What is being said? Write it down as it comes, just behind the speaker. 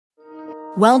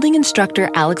Welding instructor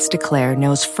Alex DeClaire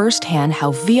knows firsthand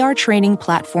how VR training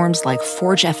platforms like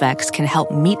ForgeFX can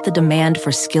help meet the demand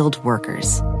for skilled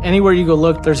workers. Anywhere you go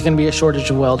look, there's going to be a shortage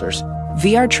of welders.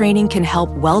 VR training can help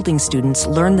welding students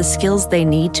learn the skills they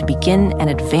need to begin and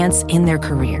advance in their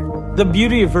career. The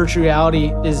beauty of virtual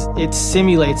reality is it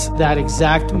simulates that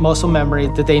exact muscle memory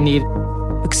that they need.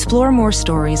 Explore more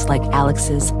stories like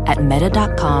Alex's at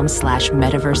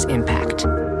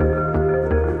meta.com/metaverseimpact.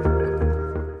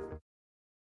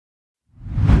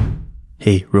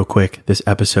 Hey, real quick, this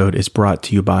episode is brought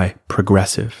to you by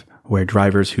Progressive, where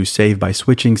drivers who save by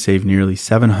switching save nearly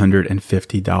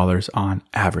 $750 on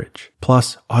average.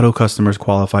 Plus, auto customers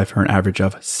qualify for an average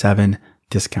of 7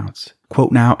 discounts.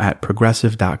 Quote now at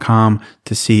progressive.com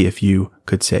to see if you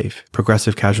could save.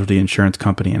 Progressive Casualty Insurance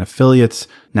Company and Affiliates.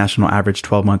 National average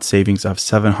 12-month savings of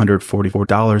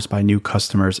 $744 by new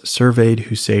customers surveyed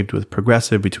who saved with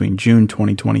Progressive between June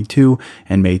 2022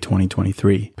 and May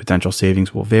 2023. Potential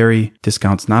savings will vary.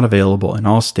 Discounts not available in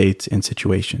all states and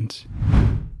situations.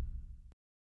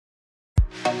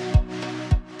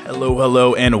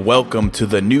 Hello, and welcome to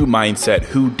the New Mindset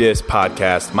Who Dis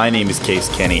podcast. My name is Case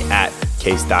Kenny at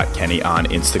Case.Kenny on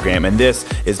Instagram, and this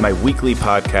is my weekly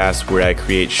podcast where I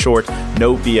create short,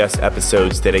 no BS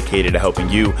episodes dedicated to helping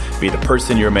you be the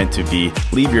person you're meant to be,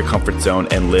 leave your comfort zone,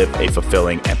 and live a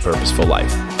fulfilling and purposeful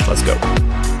life. Let's go.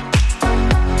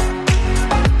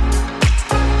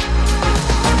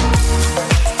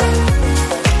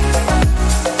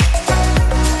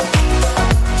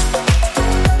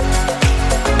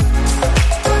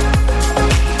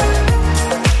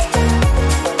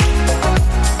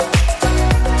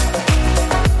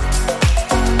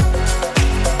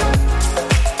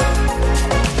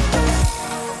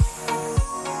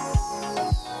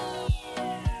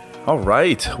 All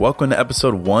right, welcome to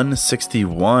episode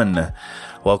 161.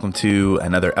 Welcome to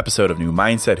another episode of New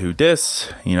Mindset Who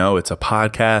Dis. You know, it's a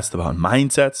podcast about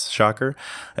mindsets, shocker.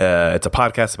 It's a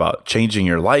podcast about changing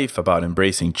your life, about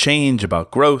embracing change,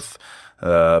 about growth,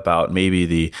 about maybe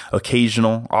the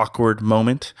occasional awkward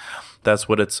moment. That's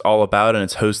what it's all about, and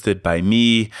it's hosted by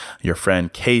me, your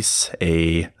friend Case,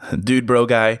 a dude bro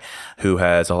guy who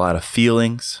has a lot of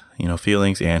feelings,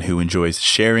 and who enjoys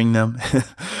sharing them.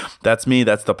 That's me.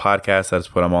 That's the podcast.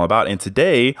 That's what I'm all about. And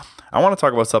today, I want to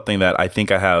talk about something that I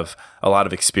think I have a lot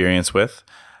of experience with,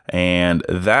 and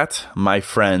that, my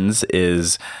friends,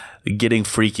 is getting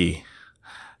freaky.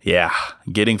 Yeah,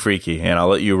 getting freaky. And I'll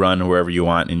let you run wherever you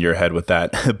want in your head with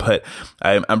that. But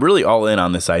I'm really all in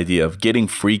on this idea of getting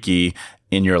freaky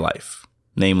in your life,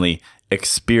 namely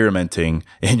experimenting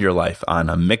in your life,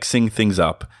 on mixing things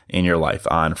up in your life,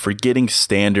 on forgetting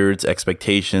standards,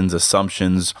 expectations,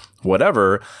 assumptions,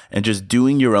 whatever, and just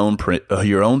doing your own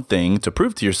thing to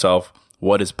prove to yourself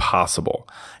what is possible.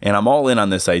 And I'm all in on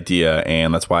this idea,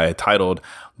 and that's why I titled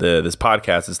this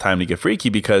podcast "It's Time to Get Freaky,"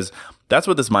 because that's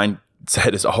what this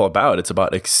mindset is all about. It's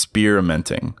about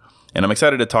experimenting. And I'm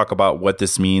excited to talk about what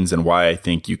this means and why I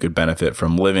think you could benefit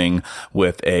from living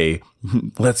with a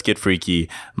let's get freaky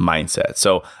mindset.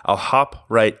 So I'll hop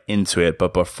right into it.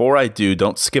 But before I do,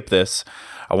 don't skip this.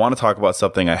 I want to talk about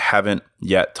something I haven't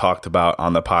yet talked about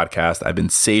on the podcast. I've been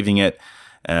saving it.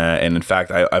 And in fact,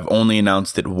 I've only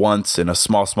announced it once in a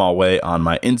small way on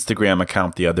my Instagram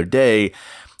account the other day.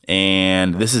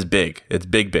 And this is big. It's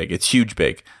big. It's huge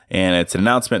big. And it's an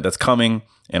announcement that's coming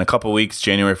in a couple weeks,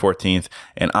 January 14th.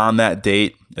 And on that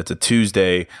date, it's a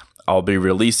Tuesday, I'll be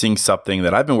releasing something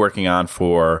that I've been working on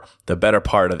for the better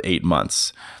part of 8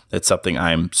 months. It's something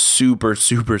I'm super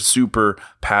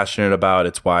passionate about.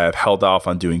 It's why I've held off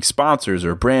on doing sponsors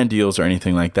or brand deals or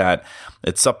anything like that.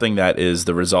 It's something that is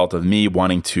the result of me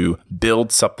wanting to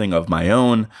build something of my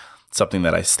own, something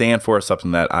that I stand for,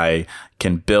 something that I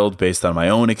can build based on my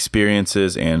own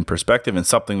experiences and perspective, and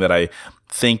something that I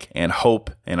think and hope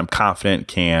and I'm confident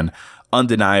can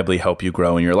undeniably help you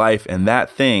grow in your life. And that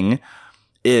thing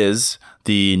is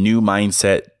the New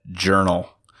Mindset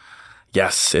Journal.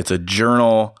 Yes, it's a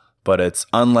journal, but it's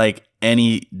unlike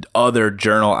any other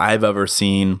journal I've ever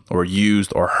seen or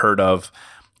used or heard of.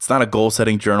 It's not a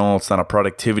goal-setting journal. It's not a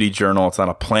productivity journal. It's not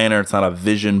a planner. It's not a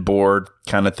vision board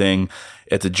kind of thing.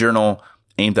 It's a journal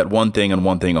aimed at one thing and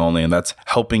one thing only, and that's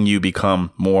helping you become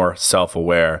more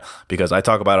self-aware. Because I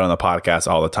talk about it on the podcast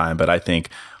all the time, but I think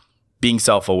being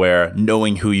self-aware,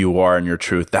 knowing who you are and your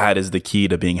truth, that is the key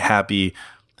to being happy,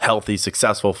 healthy,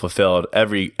 successful, fulfilled,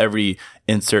 every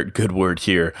insert good word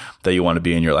here that you want to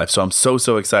be in your life. So I'm so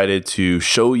excited to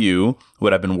show you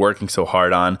what I've been working so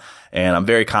hard on. And I'm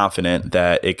very confident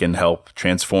that it can help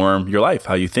transform your life,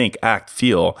 how you think, act,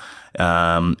 feel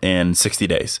in 60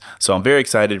 days. So I'm very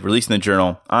excited, releasing the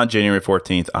journal on January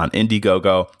 14th on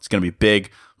Indiegogo. It's going to be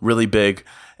big. really big,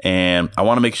 and I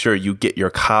want to make sure you get your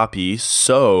copy.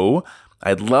 So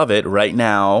I'd love it right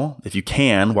now, if you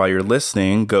can, while you're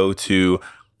listening, go to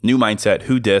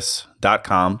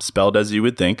newmindsetwhodis.com, spelled as you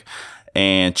would think,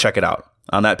 and check it out.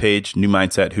 On that page,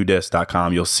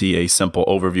 newmindsetwhodis.com, you'll see a simple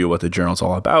overview of what the journal's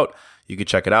all about. You can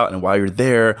check it out. And while you're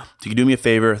there, if you can do me a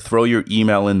favor, throw your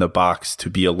email in the box to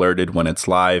be alerted when it's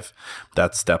live.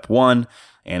 That's step one.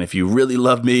 And if you really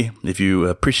love me, if you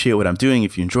appreciate what I'm doing,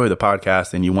 if you enjoy the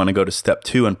podcast and you want to go to step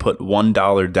 2 and put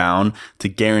 $1 down to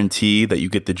guarantee that you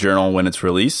get the journal when it's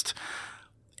released,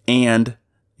 and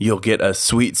you'll get a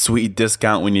sweet, sweet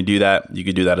discount when you do that, you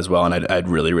could do that as well. And I'd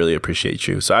really, really appreciate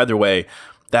you. So either way,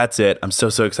 that's it. I'm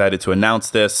so excited to announce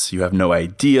this. You have no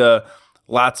idea.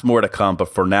 Lots more to come.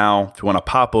 But for now, if you want to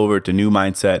pop over to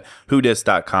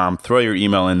newmindsetwhodis.com, throw your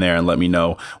email in there and let me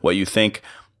know what you think.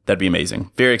 That'd be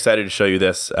amazing. Very excited to show you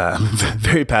this. I'm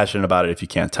very passionate about it if you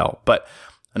can't tell. But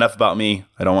enough about me.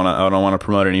 I don't want to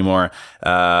promote it anymore.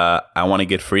 I want to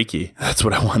get freaky. That's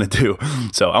what I want to do.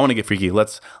 So I want to get freaky.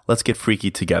 Let's get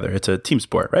freaky together. It's a team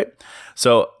sport, right?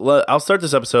 So I'll start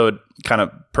this episode kind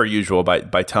of per usual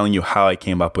by telling you how I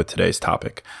came up with today's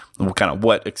topic. Kind of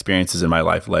what experiences in my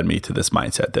life led me to this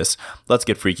mindset, this let's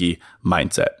get freaky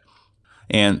mindset.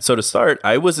 And so to start,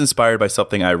 I was inspired by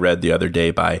something I read the other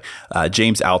day by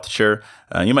James Altucher.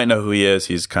 You might know who he is.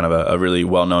 He's kind of a really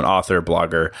well-known author,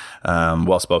 blogger,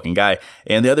 well-spoken guy.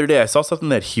 And the other day I saw something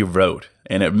that he wrote,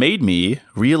 and it made me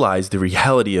realize the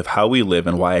reality of how we live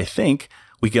and why I think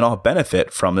we can all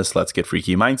benefit from this let's get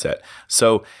freaky mindset.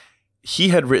 So he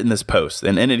had written this post,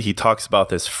 and in it he talks about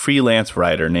this freelance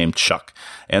writer named Chuck.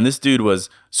 And this dude was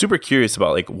super curious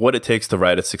about like what it takes to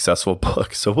write a successful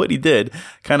book. So what he did,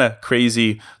 kind of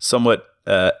crazy, somewhat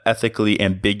ethically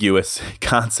ambiguous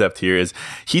concept here, is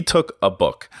he took a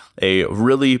book, a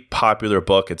really popular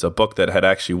book. It's a book that had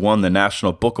actually won the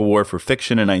National Book Award for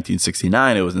Fiction in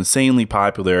 1969. It was insanely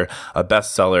popular, a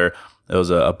bestseller. It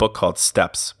was a book called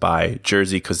Steps by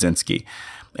Jerzy Kosinski.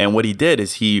 And what he did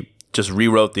is he just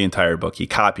rewrote the entire book. He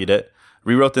copied it,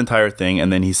 rewrote the entire thing,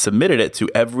 and then he submitted it to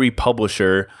every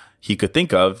publisher he could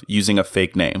think of using a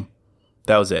fake name.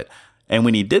 That was it. And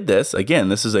when he did this, again,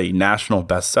 this is a national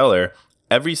bestseller,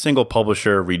 every single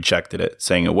publisher rejected it,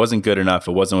 saying it wasn't good enough,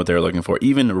 it wasn't what they were looking for.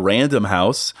 Even Random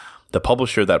House, the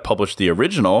publisher that published the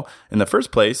original in the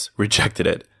first place, rejected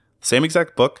it. Same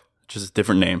exact book, just a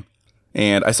different name.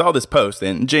 And I saw this post,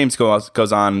 and James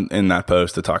goes on in that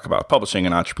post to talk about publishing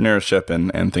and entrepreneurship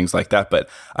and things like that. But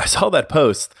I saw that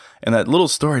post and that little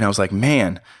story, and I was like,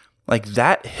 man, like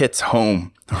that hits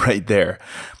home right there.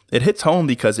 It hits home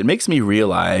because it makes me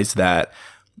realize that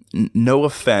no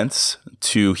offense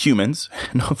to humans,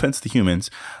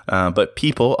 but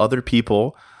people, other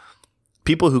people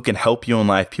who can help you in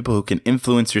life, people who can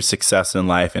influence your success in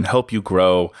life and help you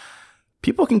grow,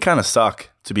 people can kind of suck,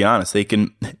 to be honest. They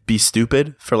can be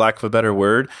stupid, for lack of a better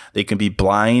word. They can be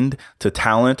blind to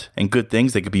talent and good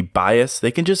things. They could be biased. They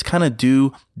can just kind of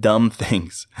do dumb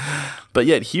things. But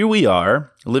yet here we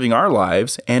are living our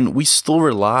lives, and we still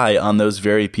rely on those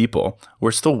very people.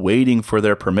 We're still waiting for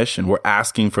their permission. We're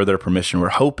asking for their permission. We're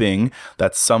hoping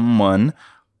that someone,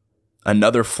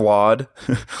 another flawed,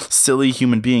 silly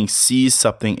human being, sees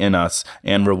something in us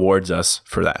and rewards us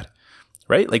for that.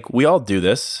 Right? Like we all do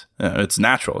this. It's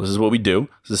natural. This is what we do.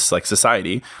 This is like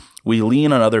society. We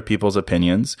lean on other people's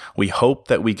opinions. We hope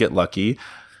that we get lucky.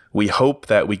 We hope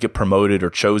that we get promoted or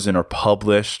chosen or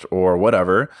published or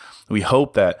whatever. We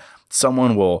hope that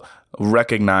someone will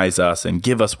recognize us and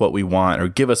give us what we want or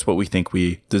give us what we think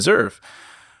we deserve.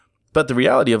 But the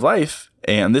reality of life,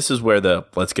 and this is where the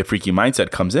let's get freaky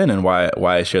mindset comes in and why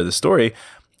I share this story,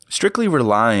 strictly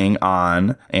relying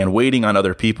on and waiting on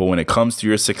other people when it comes to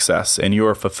your success and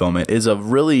your fulfillment is a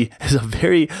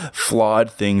very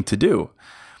flawed thing to do.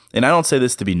 And I don't say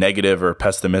this to be negative or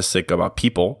pessimistic about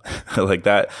people like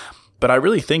that, but I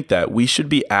really think that we should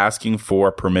be asking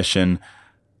for permission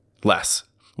less.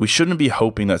 We shouldn't be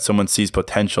hoping that someone sees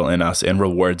potential in us and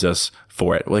rewards us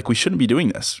for it. Like we shouldn't be doing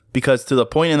this, because to the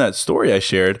point in that story I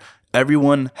shared,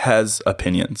 everyone has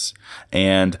opinions,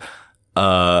 and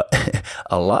a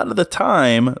lot of the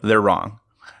time they're wrong.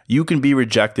 You can be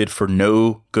rejected for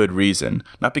no good reason,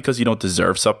 not because you don't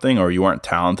deserve something or you aren't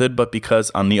talented, but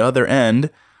because on the other end,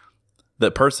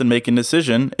 the person making the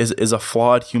decision is a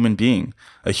flawed human being,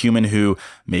 a human who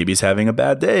maybe is having a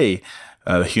bad day,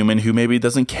 a human who maybe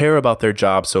doesn't care about their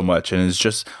job so much and is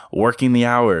just working the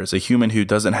hours, a human who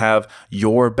doesn't have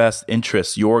your best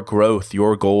interests, your growth,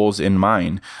 your goals in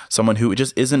mind, someone who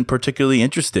just isn't particularly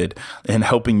interested in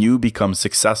helping you become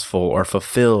successful or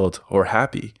fulfilled or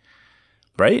happy,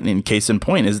 right? And case in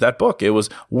point is that book. It was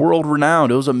world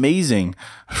renowned. It was amazing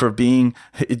for being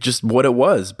just what it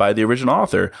was by the original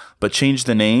author, but changed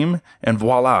the name and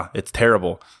voila, it's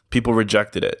terrible. People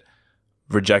rejected it.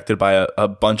 Rejected by a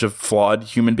bunch of flawed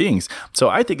human beings. So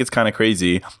I think it's kind of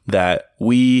crazy that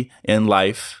we in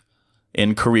life,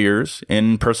 in careers,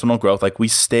 in personal growth, like we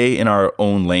stay in our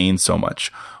own lane so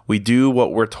much. We do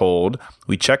what we're told.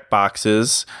 We check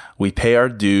boxes. We pay our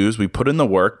dues. We put in the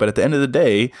work. But at the end of the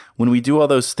day, when we do all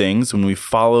those things, when we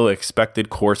follow expected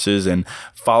courses and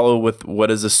follow with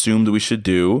what is assumed we should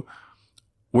do,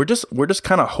 we're just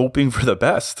kind of hoping for the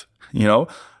best,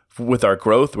 with our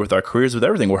growth, with our careers, with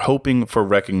everything. We're hoping for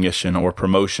recognition or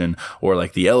promotion or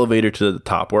like the elevator to the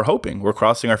top. We're hoping. We're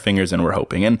crossing our fingers and we're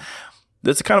hoping. And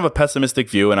that's kind of a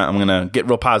pessimistic view, and I'm going to get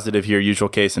real positive here, usual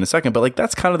case, in a second, but like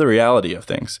that's kind of the reality of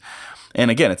things. And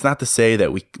again, it's not to say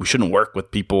that we shouldn't work with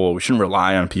people, we shouldn't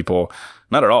rely on people.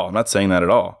 Not at all. I'm not saying that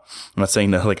at all. I'm not saying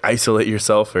to like isolate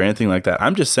yourself or anything like that.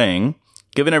 I'm just saying,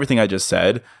 given everything I just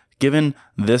said, given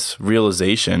this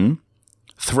realization,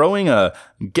 throwing a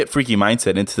get freaky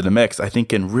mindset into the mix, I think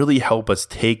can really help us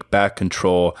take back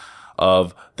control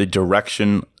of the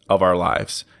direction of our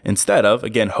lives, instead of,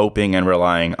 again, hoping and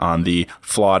relying on the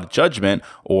flawed judgment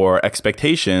or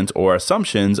expectations or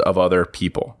assumptions of other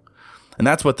people. And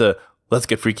that's what the let's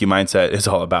get freaky mindset is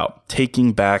all about.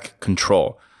 Taking back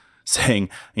control. Saying,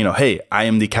 hey, I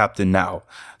am the captain now.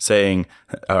 Saying,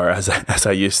 or as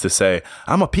I used to say,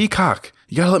 I'm a peacock.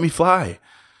 You got to let me fly.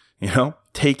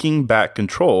 Taking back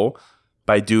control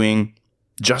by doing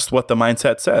just what the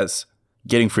mindset says.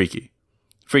 Getting freaky.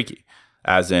 Freaky.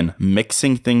 As in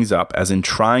mixing things up, as in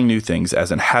trying new things,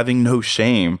 as in having no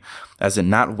shame, as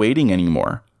in not waiting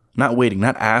anymore, not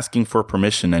asking for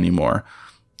permission anymore,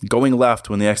 going left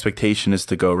when the expectation is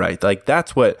to go right. Like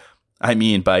that's what I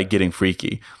mean by getting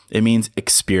freaky. It means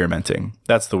experimenting.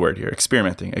 That's the word here,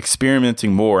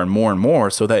 experimenting more and more and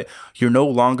more so that you're no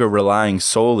longer relying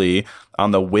solely on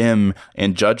the whim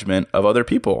and judgment of other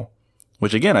people,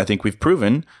 which again, I think we've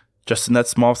proven just in that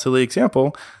small, silly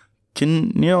example,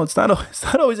 it's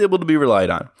not always able to be relied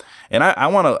on. And I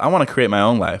want to create my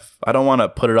own life. I don't want to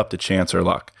put it up to chance or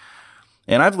luck.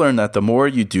 And I've learned that the more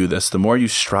you do this, the more you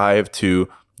strive to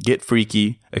get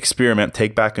freaky, experiment,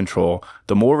 take back control,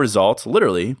 the more results,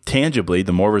 literally, tangibly,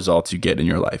 the more results you get in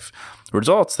your life.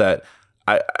 Results that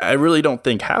I really don't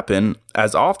think happen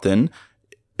as often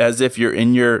as if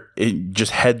you're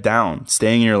just head down,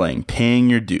 staying in your lane, paying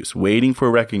your dues, waiting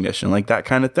for recognition, like that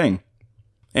kind of thing.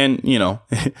 And,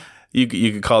 you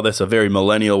could call this a very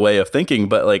millennial way of thinking,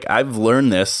 but like I've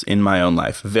learned this in my own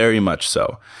life, very much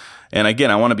so. And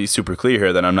again, I want to be super clear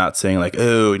here that I'm not saying like,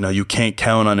 oh, no, you can't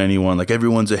count on anyone. Like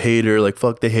everyone's a hater. Like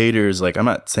fuck the haters. Like I'm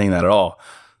not saying that at all.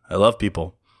 I love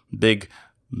people. Big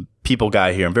people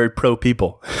guy here. I'm very pro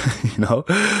people,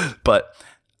 But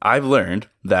I've learned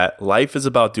that life is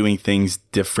about doing things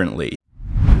differently.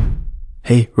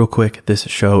 Hey, real quick, this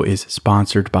show is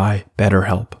sponsored by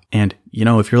BetterHelp. And,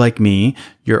 if you're like me,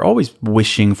 you're always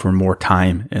wishing for more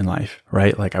time in life,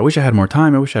 right? Like, I wish I had more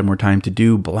time. I wish I had more time to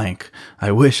do blank.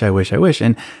 I wish.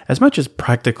 And as much as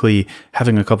practically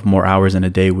having a couple more hours in a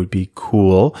day would be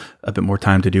cool, a bit more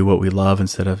time to do what we love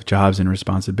instead of jobs and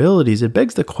responsibilities, it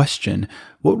begs the question,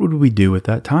 what would we do with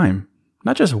that time?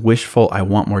 Not just wishful, I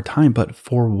want more time, but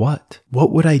for what?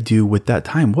 What would I do with that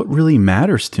time? What really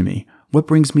matters to me? What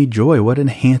brings me joy? What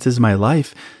enhances my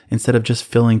life instead of just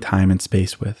filling time and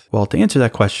space with? Well, to answer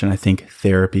that question, I think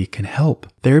therapy can help.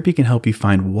 Therapy can help you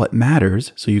find what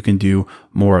matters so you can do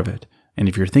more of it. And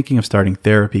if you're thinking of starting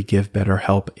therapy, give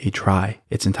BetterHelp a try.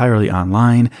 It's entirely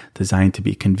online, designed to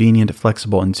be convenient,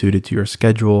 flexible, and suited to your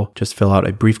schedule. Just fill out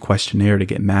a brief questionnaire to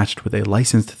get matched with a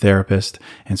licensed therapist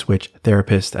and switch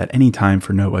therapists at any time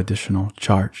for no additional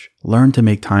charge. Learn to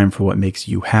make time for what makes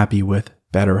you happy with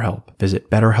BetterHelp. Visit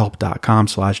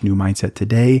betterhelp.com/newmindset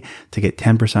today to get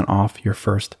 10% off your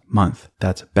first month.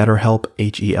 That's BetterHelp,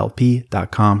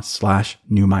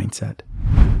 HELP.com/newmindset.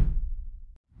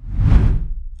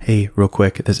 Hey, real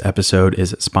quick, this episode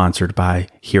is sponsored by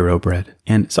Hero Bread.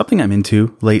 And something I'm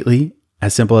into lately,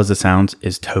 as simple as it sounds,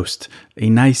 is toast. A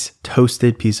nice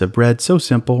toasted piece of bread, so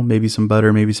simple, maybe some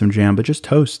butter, maybe some jam, but just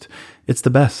toast. It's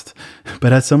the best.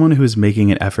 But as someone who is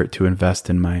making an effort to invest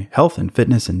in my health and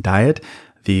fitness and diet,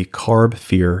 the carb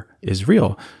fear is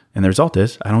real. And the result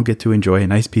is I don't get to enjoy a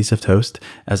nice piece of toast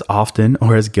as often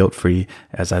or as guilt-free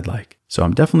as I'd like. So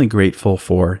I'm definitely grateful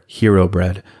for Hero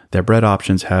Bread. Their bread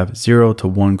options have 0 to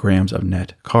 1 grams of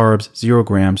net carbs, 0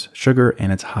 grams sugar,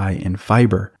 and it's high in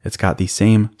fiber. It's got the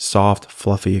same soft,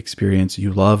 fluffy experience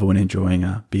you love when enjoying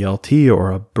a BLT or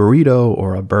a burrito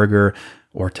or a burger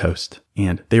or toast.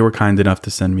 And they were kind enough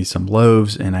to send me some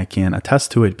loaves, and I can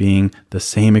attest to it being the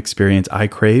same experience I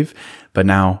crave, but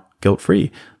now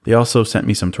guilt-free. They also sent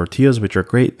me some tortillas, which are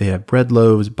great. They have bread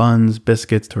loaves, buns,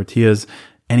 biscuits, tortillas,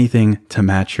 anything to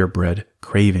match your bread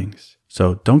cravings.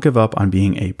 So don't give up on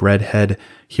being a breadhead.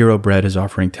 Hero Bread is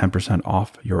offering 10%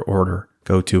 off your order.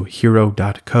 Go to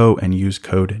hero.co and use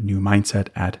code NEWMINDSET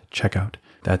at checkout.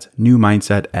 That's new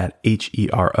mindset at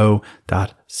hero.co.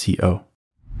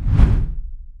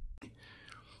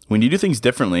 When you do things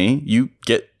differently, you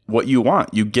get what you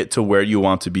want. You get to where you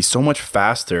want to be so much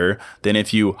faster than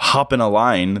if you hop in a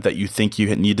line that you think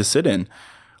you need to sit in.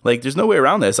 Like, there's no way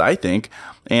around this, I think.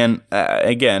 And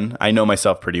again, I know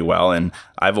myself pretty well, and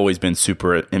I've always been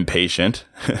super impatient.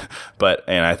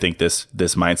 And I think this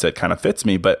mindset kind of fits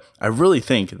me. But I really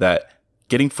think that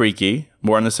getting freaky,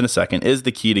 more on this in a second, is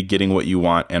the key to getting what you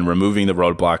want and removing the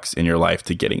roadblocks in your life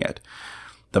to getting it.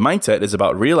 The mindset is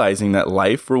about realizing that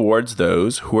life rewards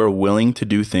those who are willing to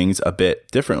do things a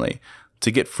bit differently, to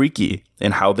get freaky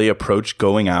in how they approach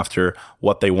going after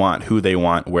what they want, who they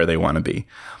want, where they want to be.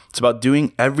 It's about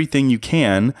doing everything you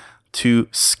can to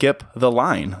skip the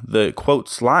line. The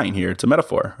quotes line here, it's a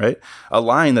metaphor, right? A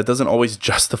line that doesn't always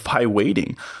justify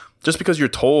waiting. Just because you're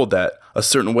told that a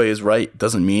certain way is right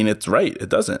doesn't mean it's right. It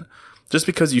doesn't. Just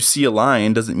because you see a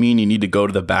line doesn't mean you need to go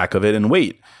to the back of it and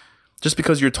wait. Just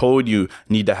because you're told you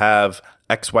need to have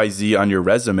XYZ on your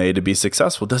resume to be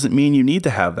successful doesn't mean you need to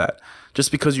have that.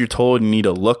 Just because you're told you need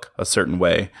to look a certain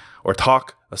way or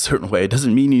talk a certain way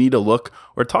doesn't mean you need to look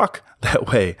or talk that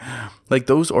way. Like,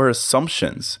 those are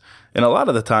assumptions. And a lot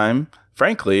of the time,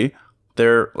 frankly,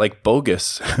 they're like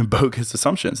bogus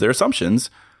assumptions. They're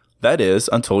assumptions. That is,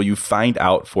 until you find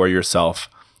out for yourself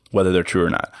whether they're true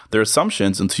or not. They're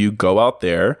assumptions until you go out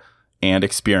there and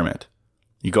experiment.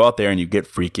 You go out there and you get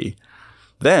freaky.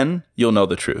 Then you'll know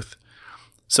the truth.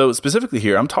 So specifically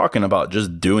here, I'm talking about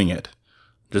just doing it.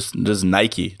 Just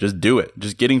Nike. Just do it.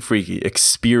 Just getting freaky.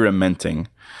 Experimenting.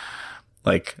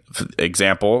 Like,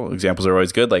 examples are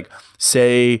always good. Like,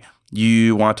 say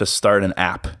you want to start an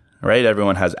app, right?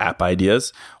 Everyone has app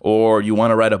ideas. Or you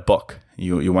want to write a book.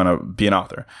 You want to be an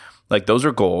author. Like, those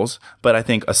are goals, but I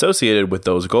think associated with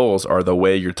those goals are the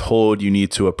way you're told you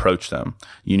need to approach them.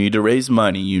 You need to raise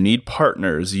money. You need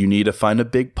partners. You need to find a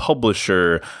big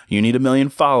publisher. You need 1 million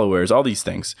followers, all these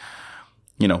things.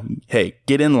 You know, hey,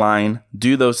 get in line,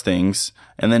 do those things,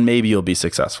 and then maybe you'll be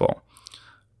successful.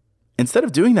 Instead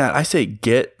of doing that, I say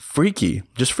get freaky.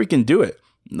 Just freaking do it.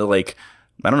 Like,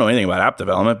 I don't know anything about app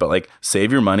development, but like,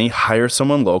 save your money, hire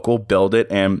someone local, build it,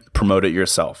 and promote it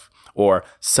yourself. Or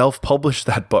self-publish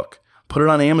that book. Put it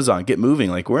on Amazon. Get moving.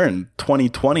 Like, we're in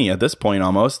 2020 at this point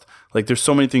almost. Like, there's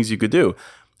so many things you could do.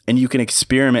 And you can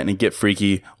experiment and get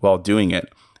freaky while doing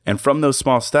it. And from those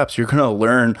small steps, you're going to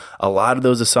learn a lot of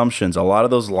those assumptions, a lot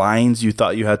of those lines you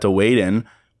thought you had to wait in,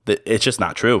 that it's just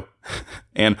not true.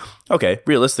 And okay,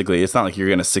 realistically, it's not like you're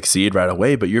going to succeed right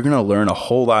away, but you're going to learn a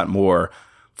whole lot more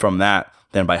from that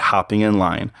than by hopping in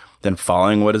line, than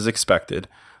following what is expected,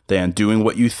 than doing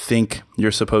what you think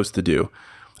you're supposed to do.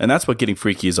 And that's what getting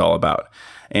freaky is all about.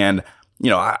 And,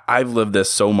 you know, I've lived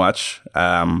this so much.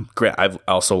 I've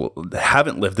also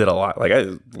haven't lived it a lot. Like,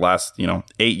 last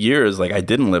 8 years, like, I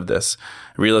didn't live this.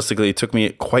 Realistically, it took me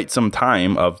quite some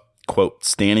time of, quote,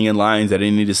 standing in lines that I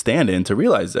didn't need to stand in to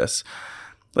realize this.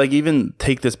 Like, even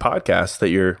take this podcast that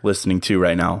you're listening to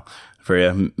right now for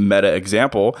a meta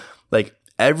example. Like,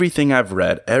 everything I've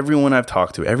read, everyone I've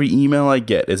talked to, every email I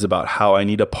get is about how I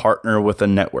need to partner with a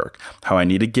network, how I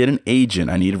need to get an agent,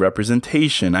 I need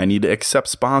representation, I need to accept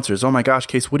sponsors. Oh my gosh,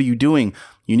 Case, what are you doing?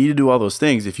 You need to do all those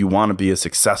things if you want to be a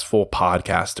successful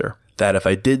podcaster. That if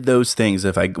I did those things,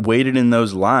 if I waited in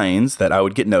those lines, that I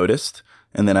would get noticed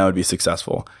and then I would be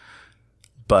successful.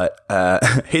 But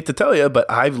hate to tell you, but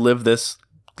I've lived this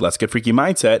let's get freaky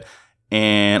mindset,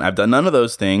 and I've done none of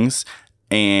those things.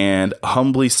 And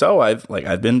humbly so, I've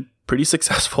been pretty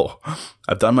successful.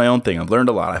 I've done my own thing. I've learned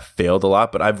a lot. I've failed a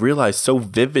lot, but I've realized so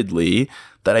vividly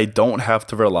that I don't have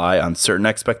to rely on certain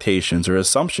expectations or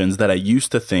assumptions that I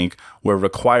used to think were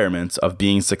requirements of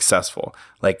being successful.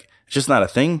 Like, it's just not a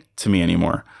thing to me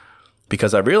anymore,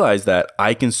 because I realized that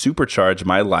I can supercharge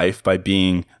my life by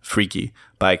being freaky,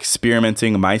 by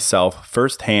experimenting myself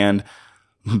firsthand,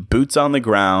 boots on the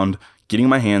ground, getting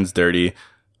my hands dirty,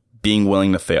 being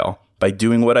willing to fail. By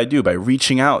doing what I do, by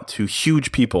reaching out to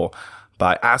huge people,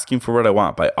 by asking for what I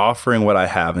want, by offering what I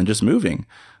have, and just moving.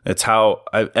 It's how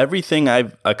everything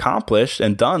I've accomplished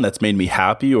and done that's made me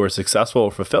happy or successful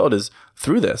or fulfilled is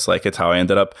through this. Like, it's how I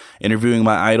ended up interviewing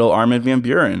my idol, Armin van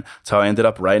Buuren. It's how I ended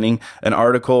up writing an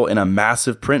article in a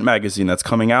massive print magazine that's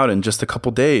coming out in just a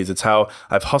couple days. It's how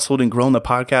I've hustled and grown the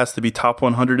podcast to be top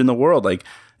 100 in the world. Like,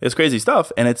 it's crazy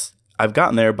stuff. And I've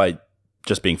gotten there by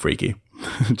just being freaky,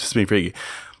 just being freaky.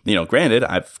 You know, granted,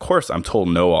 of course, I'm told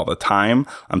no all the time.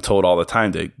 I'm told all the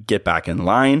time to get back in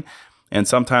line. And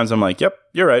sometimes I'm like, yep,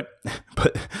 you're right.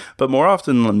 But more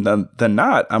often than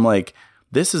not, I'm like,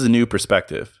 this is a new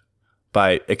perspective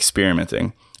by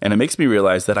experimenting. And it makes me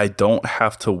realize that I don't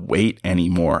have to wait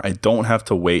anymore. I don't have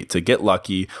to wait to get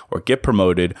lucky or get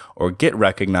promoted or get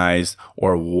recognized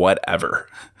or whatever.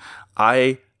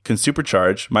 I can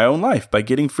supercharge my own life by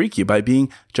getting freaky, by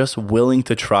being just willing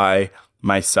to try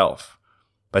myself,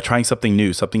 by trying something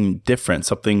new, something different,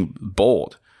 something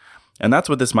bold. And that's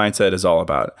what this mindset is all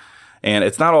about. And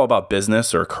it's not all about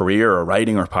business or career or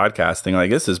writing or podcasting. Like,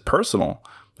 this is personal.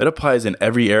 It applies in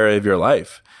every area of your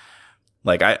life.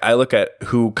 Like, I look at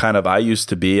who kind of I used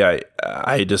to be.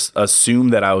 I just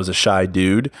assumed that I was a shy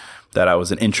dude, that I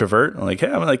was an introvert. I'm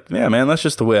like, yeah, man, that's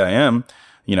just the way I am.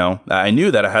 You know, I knew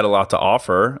that I had a lot to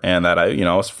offer and that I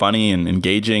was funny and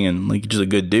engaging and like just a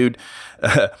good dude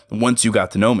once you got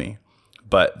to know me.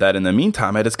 But that in the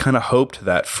meantime, I just kind of hoped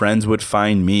that friends would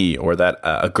find me or that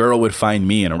a girl would find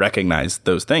me and recognize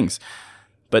those things.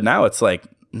 But now it's like,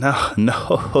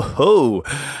 no,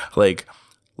 like,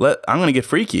 I'm going to get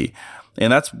freaky.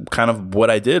 And that's kind of what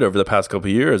I did over the past couple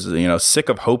of years, sick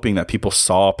of hoping that people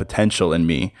saw potential in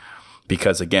me.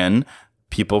 Because again,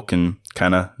 people can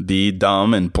kind of be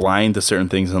dumb and blind to certain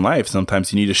things in life.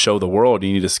 Sometimes you need to show the world,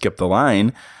 you need to skip the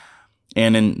line.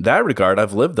 And in that regard,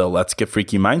 I've lived the let's get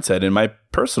freaky mindset in my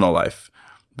personal life.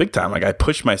 Big time. Like, I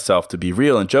pushed myself to be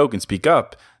real and joke and speak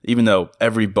up, even though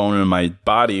every bone in my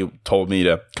body told me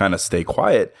to kind of stay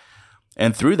quiet.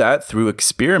 And through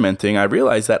experimenting, I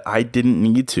realized that I didn't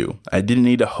need to. I didn't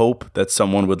need to hope that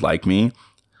someone would like me.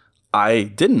 I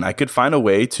didn't. I could find a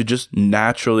way to just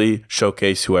naturally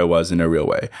showcase who I was in a real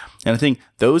way. And I think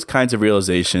those kinds of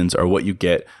realizations are what you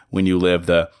get when you live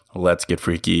the let's get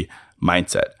freaky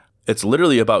mindset. It's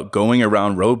literally about going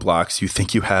around roadblocks you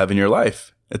think you have in your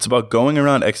life. It's about going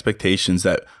around expectations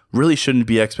that really shouldn't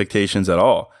be expectations at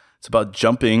all. It's about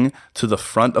jumping to the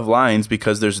front of lines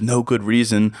because there's no good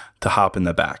reason to hop in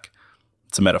the back.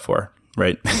 It's a metaphor,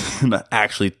 right? I'm not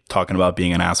actually talking about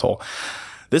being an asshole.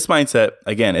 This mindset,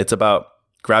 again, it's about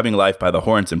grabbing life by the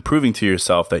horns and proving to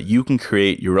yourself that you can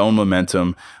create your own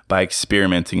momentum by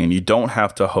experimenting, and you don't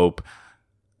have to hope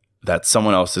that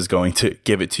someone else is going to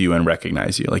give it to you and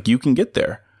recognize you. Like, you can get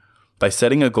there by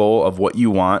setting a goal of what you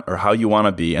want or how you want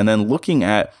to be, and then looking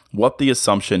at what the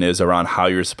assumption is around how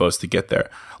you're supposed to get there.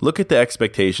 Look at the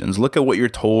expectations. Look at what you're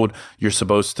told you're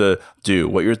supposed to do,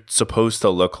 what you're supposed to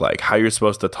look like, how you're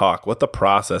supposed to talk, what the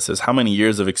process is, how many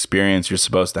years of experience you're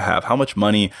supposed to have, how much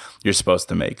money you're supposed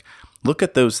to make. Look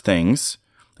at those things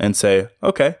and say,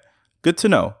 okay, good to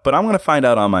know, but I'm going to find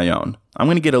out on my own. I'm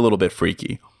going to get a little bit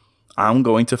freaky. I'm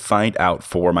going to find out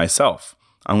for myself.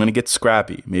 I'm going to get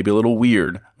scrappy, maybe a little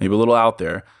weird, maybe a little out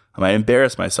there. I might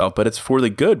embarrass myself, but it's for the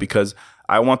good because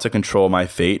I want to control my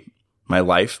fate, my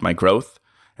life, my growth.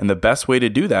 And the best way to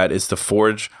do that is to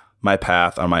forge my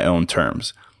path on my own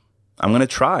terms. I'm going to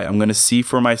try. I'm going to see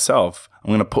for myself. I'm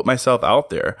going to put myself out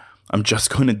there. I'm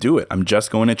just going to do it. I'm just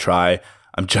going to try.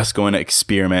 I'm just going to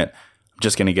experiment. I'm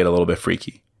just going to get a little bit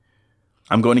freaky.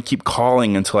 I'm going to keep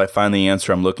calling until I find the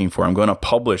answer I'm looking for. I'm going to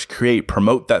publish, create,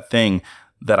 promote that thing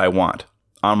that I want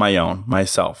on my own,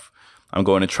 myself. I'm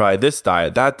going to try this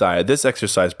diet, this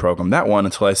exercise program, that one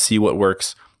until I see what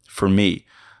works for me.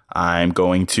 I'm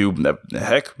going to,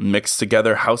 mix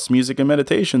together house music and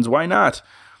meditations. Why not?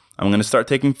 I'm going to start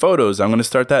taking photos. I'm going to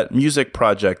start that music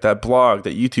project, that blog,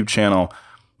 that YouTube channel,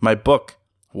 my book,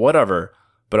 whatever.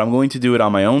 But I'm going to do it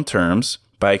on my own terms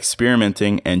by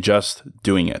experimenting and just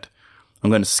doing it. I'm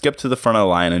going to skip to the front of the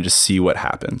line and just see what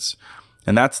happens.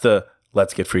 And that's the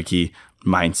let's get freaky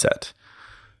mindset.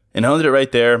 And I ended it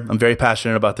right there. I'm very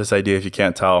passionate about this idea if you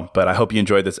can't tell, but I hope you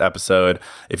enjoyed this episode.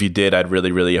 If you did, I'd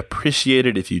really, really appreciate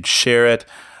it if you'd share it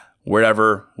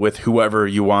wherever with whoever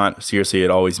you want. Seriously, it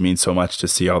always means so much to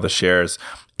see all the shares.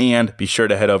 And be sure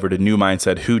to head over to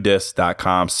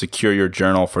newmindsetwhodis.com, secure your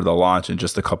journal for the launch in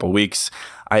just a couple weeks.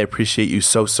 I appreciate you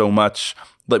so much.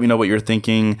 Let me know what you're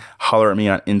thinking. Holler at me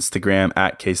on Instagram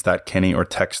at case.kenny or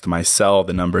text my cell.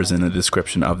 The number is in the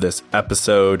description of this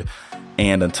episode.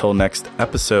 And until next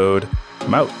episode,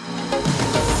 I'm out.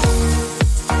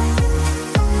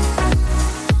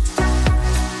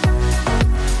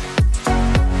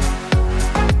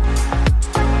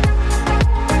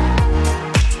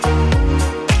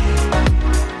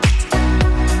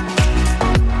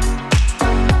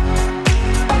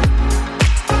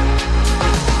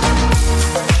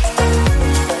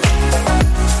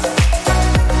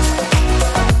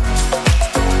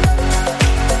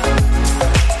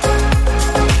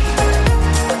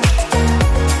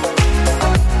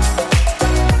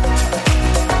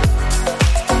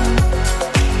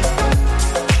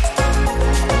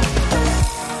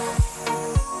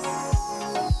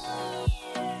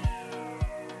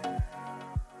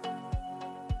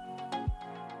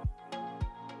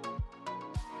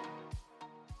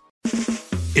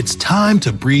 It's time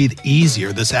to breathe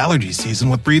easier this allergy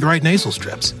season with Breathe Right nasal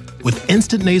strips. With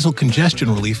instant nasal congestion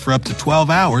relief for up to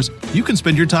 12 hours, you can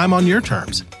spend your time on your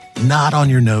terms, not on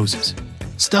your noses.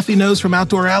 Stuffy nose from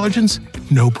outdoor allergens?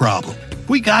 No problem.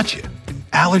 We got you.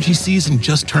 Allergy season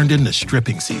just turned into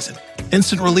stripping season.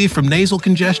 Instant relief from nasal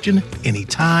congestion,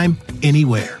 anytime,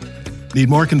 anywhere. Need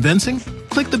more convincing?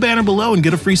 Click the banner below and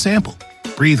get a free sample.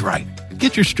 Breathe Right.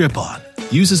 Get your strip on.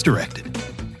 Use as directed.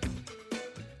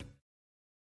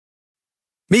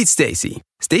 Meet Stacy.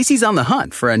 Stacy's on the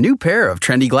hunt for a new pair of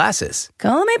trendy glasses.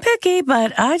 Call me picky,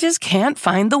 but I just can't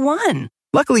find the one.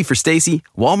 Luckily for Stacy,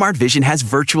 Walmart Vision has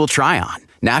virtual try-on.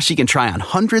 Now she can try on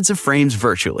hundreds of frames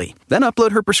virtually, then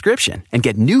upload her prescription and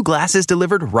get new glasses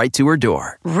delivered right to her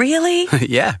door. Really?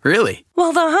 Yeah, really.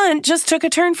 Well, the hunt just took a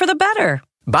turn for the better.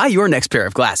 Buy your next pair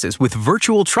of glasses with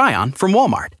virtual try-on from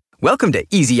Walmart. Welcome to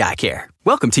Easy Eye Care.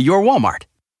 Welcome to your Walmart.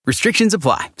 Restrictions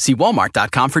apply. See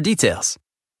walmart.com for details.